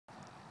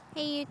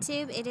Hey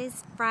YouTube, it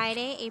is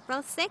Friday, April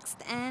 6th,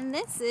 and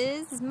this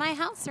is my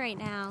house right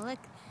now. Look,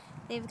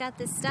 they've got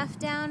the stuff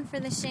down for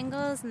the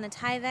shingles and the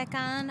Tyvek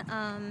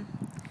on,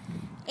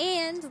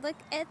 and look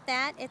at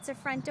that, it's a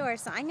front door.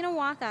 So I'm going to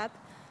walk up,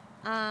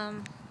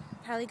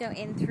 probably go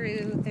in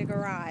through the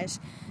garage.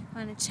 I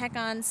want to check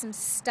on some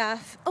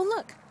stuff. Oh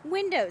look,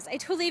 windows. I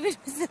totally even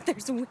missed that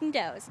there's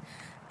windows.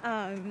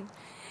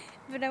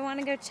 But I want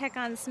to go check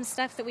on some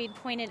stuff that we'd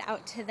pointed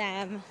out to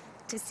them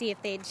to see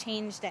if they'd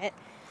changed it.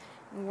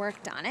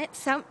 Worked on it.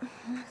 So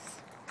let's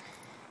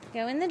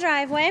go in the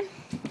driveway,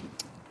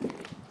 in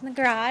the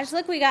garage.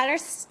 Look, we got our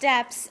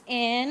steps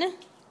in.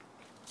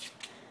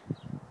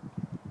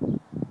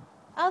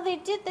 Oh, they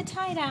did the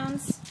tie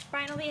downs.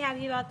 Brian will be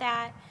happy about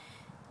that.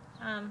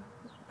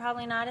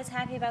 Probably not as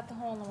happy about the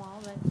hole in the wall,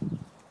 but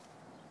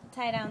the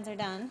tie downs are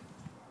done.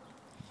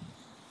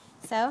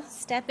 So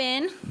step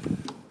in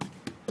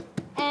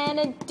and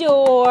a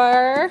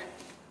door.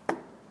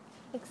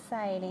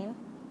 Exciting.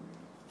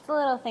 It's the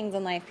little things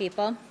in life,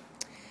 people.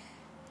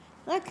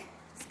 Look,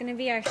 it's going to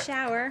be our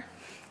shower.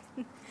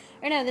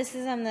 Or no, this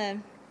is on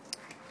the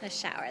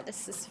shower.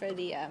 This is for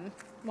the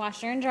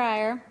washer and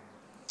dryer.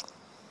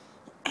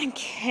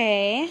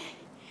 Okay.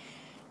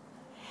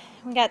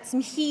 We got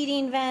some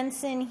heating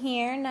vents in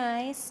here.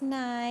 Nice,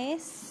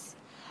 nice.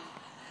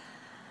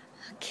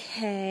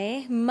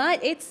 Okay.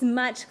 It's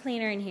much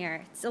cleaner in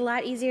here. It's a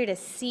lot easier to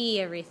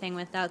see everything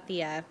without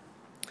the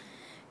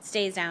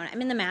stays down. I'm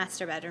in the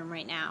master bedroom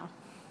right now.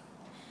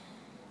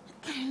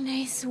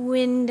 Nice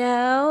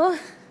window. Okay,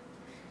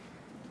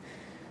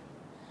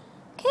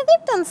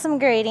 they've done some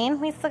grading.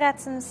 We still got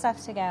some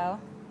stuff to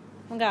go.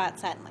 We'll go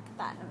outside and look at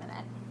that in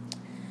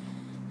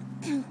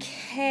a minute.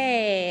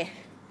 Okay.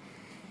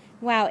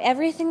 Wow,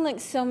 everything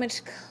looks so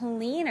much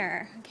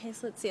cleaner. Okay,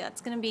 so let's see.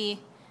 That's going to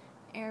be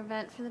air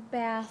vent for the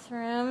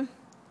bathroom.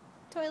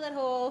 Toilet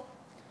hole.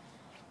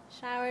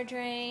 Shower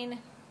drain.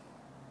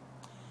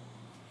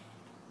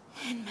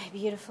 And my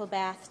beautiful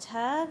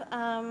bathtub.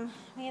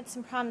 We had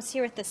some problems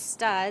here with the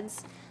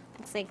studs.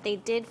 Looks like they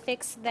did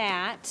fix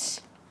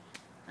that.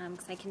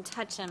 Because I can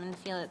touch them and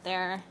feel it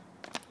there.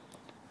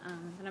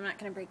 But I'm not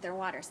going to break their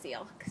water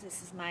seal because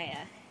this is my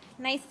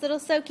nice little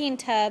soaking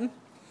tub.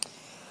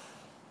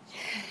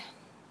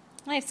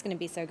 Life's going to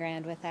be so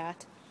grand with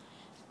that.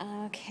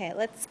 Okay,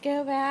 let's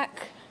go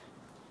back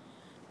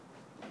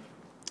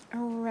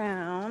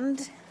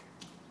around.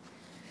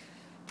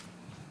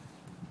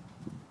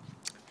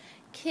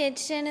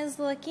 Kitchen is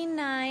looking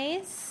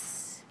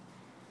nice.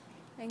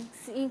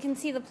 You can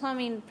see the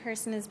plumbing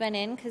person has been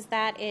in because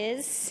that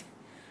is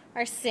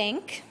our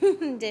sink,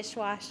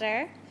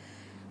 dishwasher.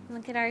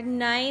 Look at our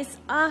nice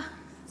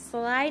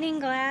sliding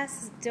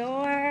glass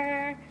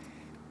door.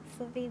 This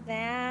will be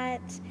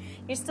that.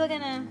 You're still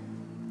gonna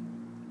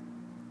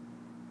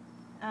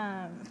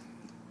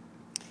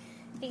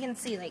you can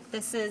see like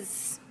this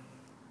is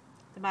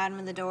the bottom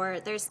of the door.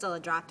 There's still a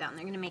drop down.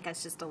 They're gonna make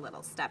us just a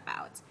little step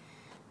out.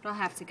 But I'll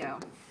have to go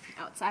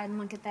outside and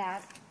look at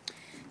that.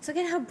 So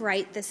look at how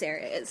bright this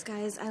area is,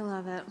 guys. I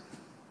love it.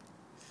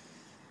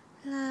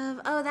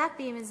 Oh, that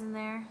beam is in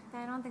there.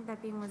 I don't think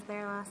that beam was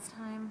there last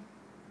time.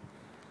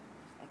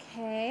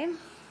 Okay.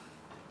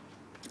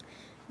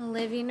 The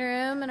living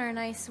room and our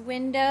nice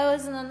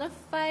windows, and then the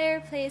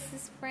fireplace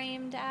is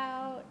framed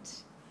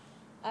out.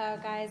 Oh,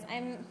 guys,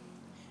 I'm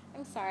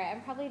sorry.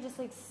 I'm probably just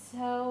like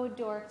so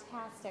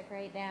dorktastic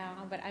right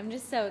now, but I'm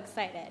just so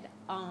excited.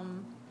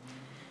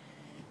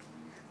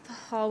 The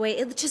hallway,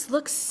 it just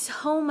looks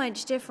so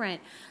much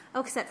different.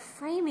 Oh, because that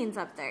framing's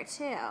up there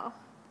too.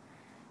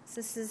 So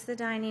this is the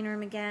dining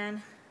room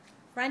again.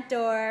 Front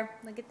door.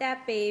 Look at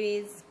that,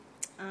 babies.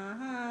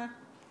 Oh,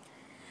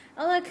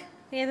 look,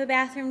 we have a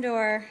bathroom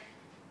door.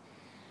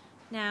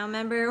 Now,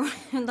 remember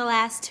in the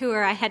last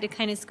tour I had to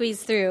kind of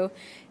squeeze through,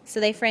 so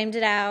they framed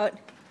it out.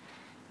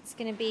 It's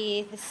going to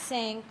be the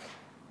sink.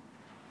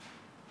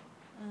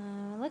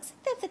 Looks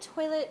like that the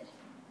toilet,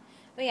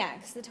 oh yeah,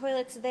 because the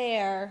toilet's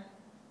there.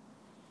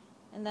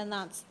 And then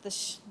that's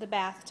the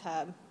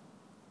bathtub.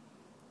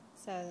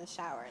 So the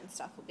shower and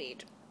stuff will be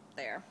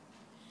there.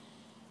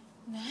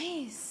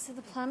 Nice. So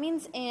the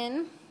plumbing's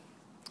in.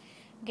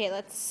 Okay,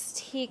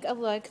 let's take a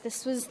look.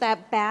 This was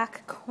that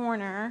back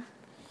corner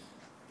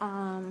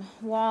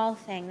wall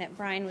thing that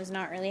Brian was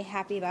not really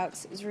happy about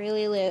because it was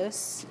really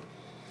loose.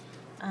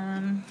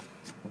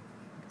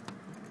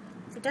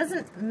 It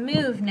doesn't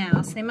move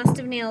now, so they must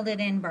have nailed it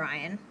in,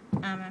 Brian.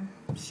 I'm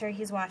sure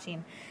he's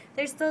watching.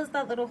 There still is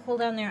that little hole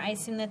down there. I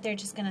assume that they're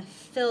just going to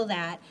fill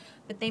that,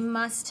 but they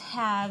must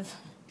have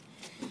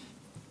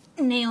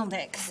nailed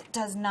it because it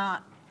does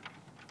not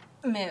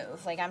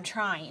move. Like, I'm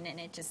trying, and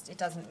it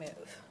doesn't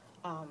move.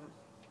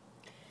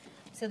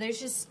 So there's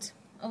just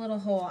a little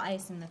hole. I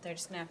assume that they're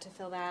just going to have to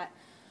fill that.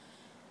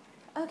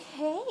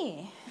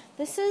 Okay,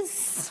 this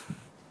is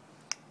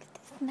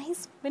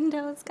nice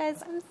windows,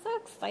 guys. I'm so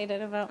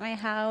excited about my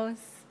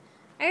house.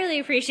 I really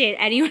appreciate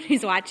anyone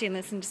who's watching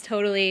this and just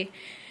totally,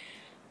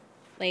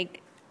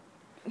 like,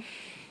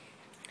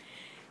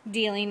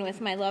 dealing with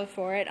my love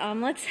for it.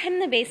 Let's head in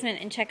the basement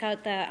and check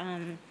out the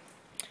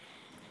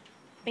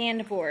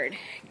bandboard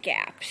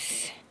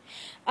gaps.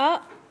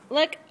 Oh,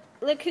 look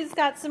who's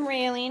got some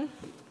railing.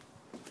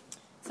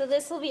 So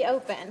this will be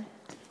open.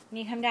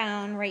 When you come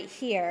down right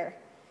here,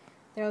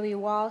 there will be a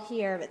wall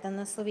here, but then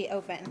this will be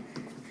open.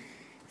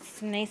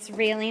 Some nice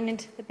railing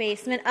into the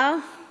basement.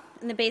 Oh,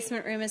 and the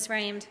basement room is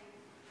framed.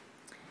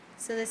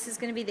 So this is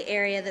going to be the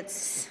area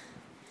that's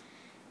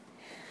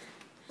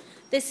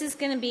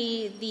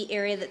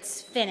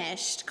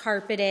finished,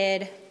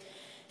 carpeted.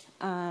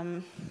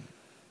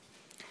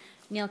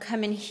 You'll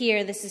come in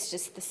here, this is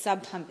just the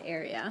sub pump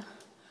area.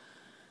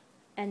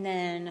 And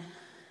then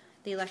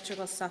the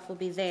electrical stuff will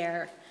be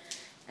there.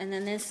 And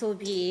then this will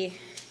be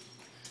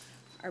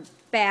our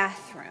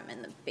bathroom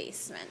in the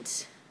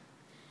basement.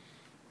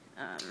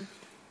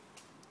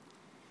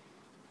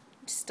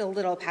 Just a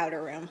little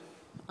powder room,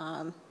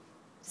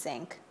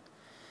 sink.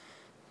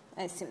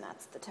 I assume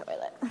that's the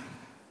toilet.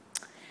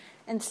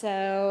 And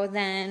so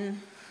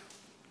then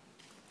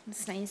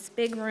this nice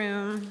big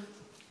room.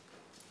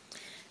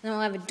 And then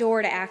we'll have a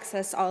door to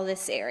access all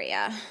this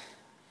area,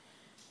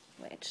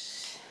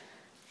 which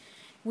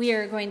we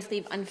are going to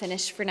leave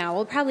unfinished for now.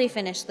 We'll probably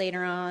finish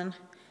later on,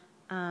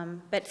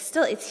 but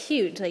still it's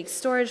huge, like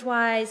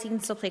storage-wise. You can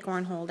still play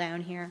cornhole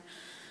down here.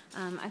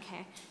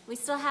 Okay, we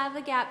still have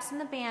the gaps in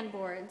the band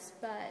boards,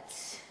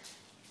 but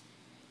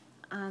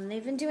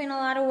they've been doing a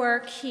lot of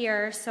work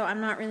here, so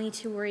I'm not really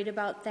too worried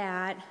about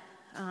that.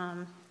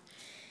 And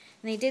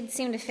they did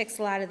seem to fix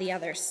a lot of the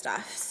other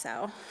stuff,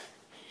 so.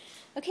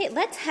 Okay,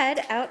 let's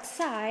head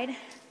outside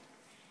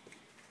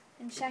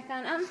and check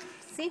on,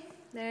 see,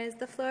 there's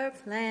the floor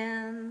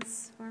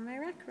plans for my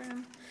rec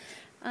room.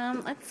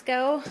 Let's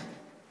go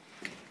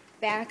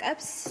back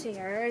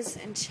upstairs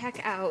and check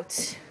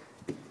out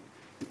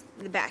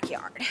the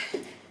backyard.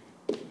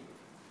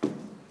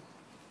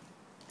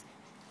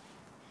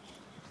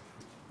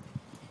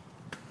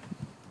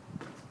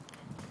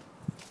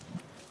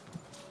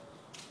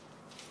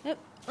 Oh,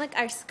 look,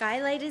 our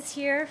skylight is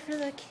here for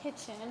the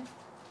kitchen.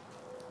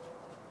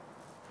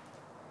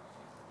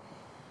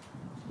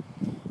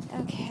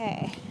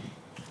 Okay.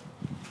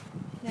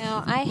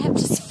 Now, I have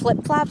just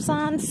flip-flops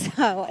on,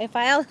 so if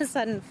I all of a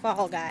sudden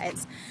fall,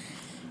 guys,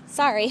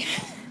 sorry.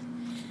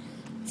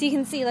 So you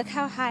can see, look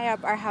how high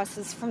up our house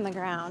is from the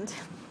ground.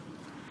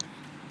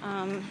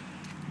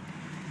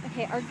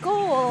 Okay, our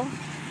goal,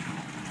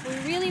 we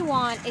really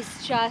want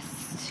is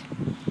just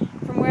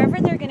from wherever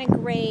they're going to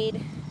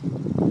grade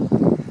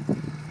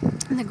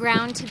the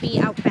ground to be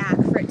out back,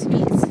 for it to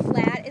be as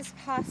flat as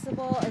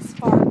possible, as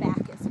far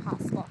back as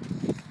possible.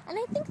 And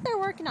I think they're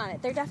working on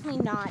it. They're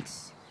definitely not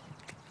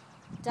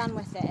done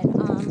with it.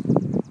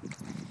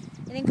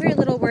 I think we were a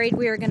little worried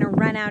we were going to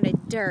run out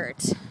of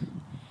dirt,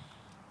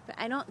 but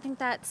I don't think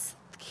that's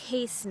the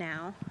case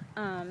now.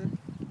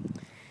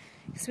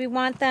 So we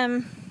want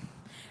them,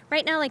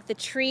 right now, like the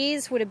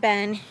trees would have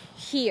been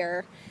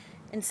here,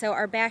 and so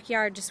our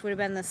backyard just would have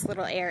been this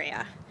little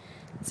area.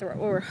 So what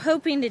we're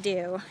hoping to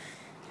do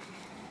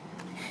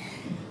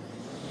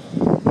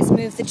is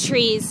move the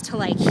trees to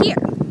like here.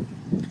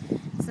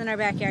 So then our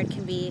backyard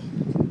can be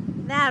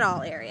that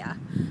all area.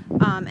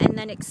 And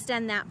then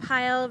extend that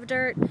pile of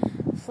dirt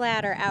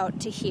flatter out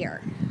to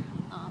here.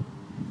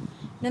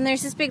 Then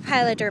there's this big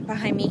pile of dirt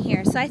behind me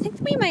here. So I think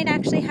we might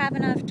actually have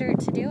enough dirt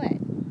to do it,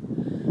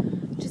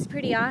 which is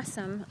pretty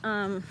awesome.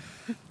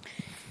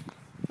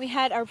 We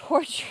had our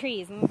poor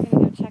trees. I'm going to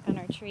go check on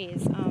our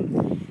trees.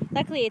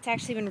 Luckily, it's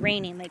actually been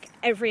raining like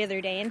every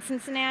other day in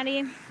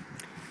Cincinnati.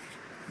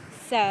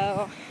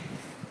 So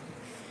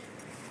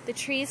the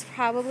trees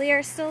probably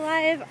are still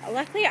alive.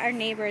 Luckily, our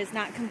neighbor has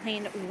not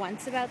complained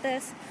once about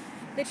this.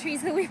 The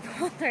trees that we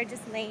pulled are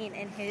just laying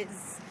in his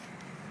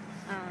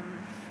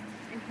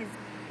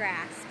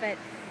grass, but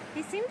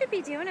they seem to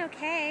be doing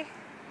okay.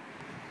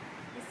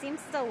 It seems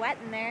still wet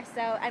in there,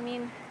 so I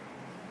mean,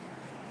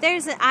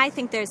 I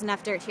think there's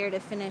enough dirt here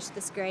to finish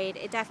this grade.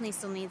 It definitely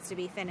still needs to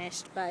be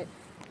finished, but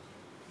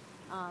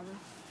I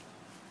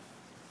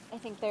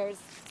think there's,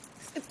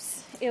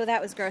 oops, ew,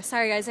 that was gross.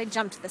 Sorry guys, I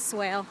jumped the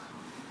swale.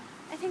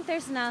 I think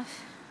there's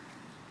enough.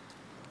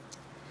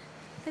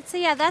 But so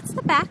yeah, that's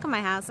the back of my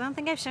house. I don't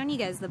think I've shown you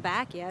guys the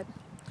back yet.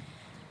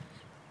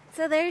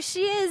 So there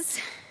she is.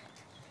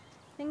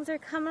 Things are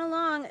coming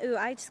along. Ooh,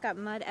 I just got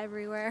mud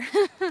everywhere.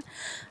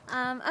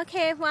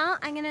 Okay, well,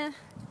 I'm gonna,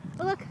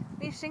 oh look,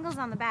 we have shingles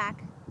on the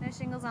back. No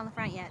shingles on the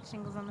front yet,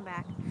 shingles on the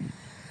back.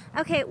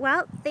 Okay,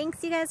 well,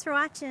 thanks you guys for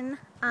watching.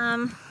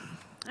 I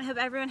hope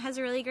everyone has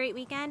a really great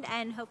weekend,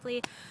 and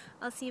hopefully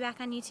I'll see you back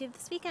on YouTube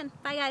this weekend.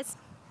 Bye guys.